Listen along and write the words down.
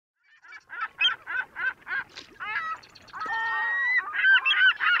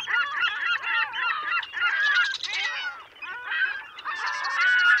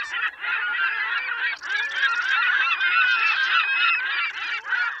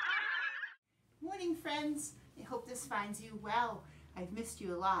friends. I hope this finds you well. I've missed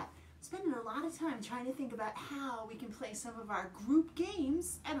you a lot. Spending a lot of time trying to think about how we can play some of our group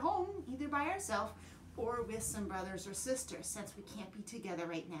games at home, either by ourselves or with some brothers or sisters, since we can't be together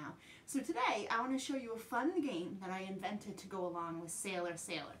right now. So today I want to show you a fun game that I invented to go along with Sailor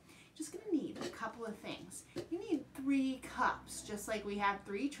Sailor. Just going to need a couple of things. You need 3 cups, just like we have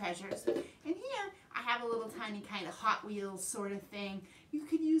 3 treasures. And here I have a little tiny kind of Hot Wheels sort of thing. You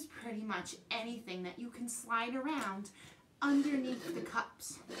could use pretty much anything that you can slide around underneath the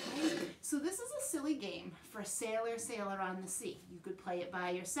cups. Okay? So this is a silly game for Sailor Sailor on the Sea. You could play it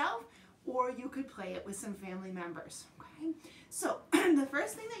by yourself, or you could play it with some family members. Okay? So the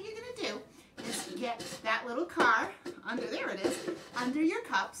first thing that you're going to do is get that little car, there it is, under your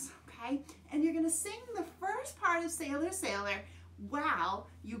cups. Okay? And you're going to sing the first part of Sailor Sailor while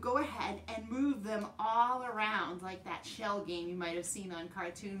you go ahead and move them all around, like that shell game you might have seen on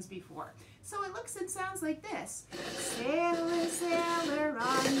cartoons before. So it looks and sounds like this. Sailor, sailor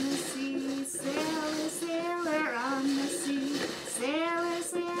on the sea, sailor, sailor on the sea, sailor,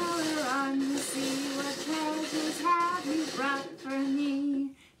 sailor on the sea, what treasures have you brought for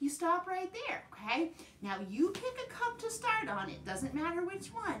me? You stop right there, okay? Now you pick a cup to start on. It doesn't matter which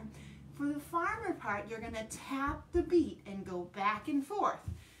one. For the farmer part, you're going to tap the beat and go back and forth.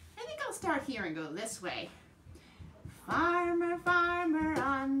 I think I'll start here and go this way. Farmer, farmer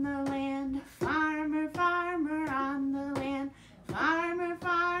on the land, farmer, farmer on the land, farmer,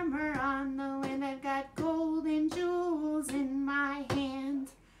 farmer on the land, I've got gold and jewels in my hand.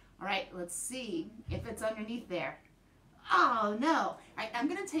 All right, let's see if it's underneath there. Oh no. All right, I'm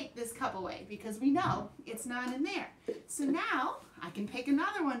going to take this cup away because we know it's not in there. So now I can pick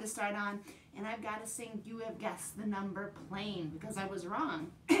another one to start on, and I've got to sing You Have Guessed the Number Plain because I was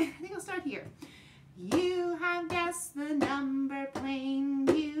wrong. I think I'll start here. You have guessed the number plain,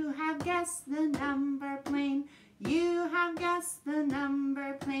 you have guessed the number plain, you have guessed the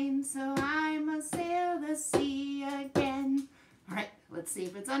number plain, so I must sail the sea again. All right, let's see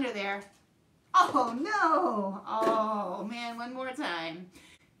if it's under there. Oh no! Oh man, one more time.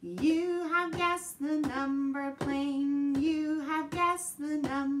 You have guessed the number plain, you have guessed the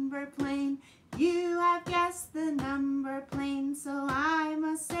number plain, you have guessed the number plain, so I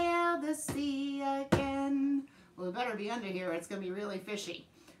must sail the sea again. Well, it better be under here or it's going to be really fishy.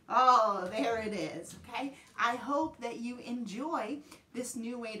 Oh, there it is, okay? I hope that you enjoy this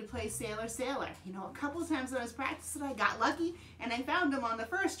new way to play Sailor Sailor. You know, a couple of times when I was practicing, I got lucky and I found them on the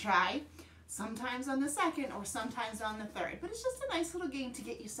first try. Sometimes on the second or sometimes on the third. But it's just a nice little game to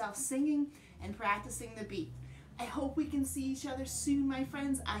get yourself singing and practicing the beat. I hope we can see each other soon, my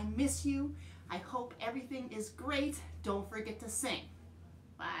friends. I miss you. I hope everything is great. Don't forget to sing.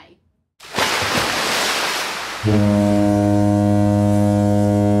 Bye.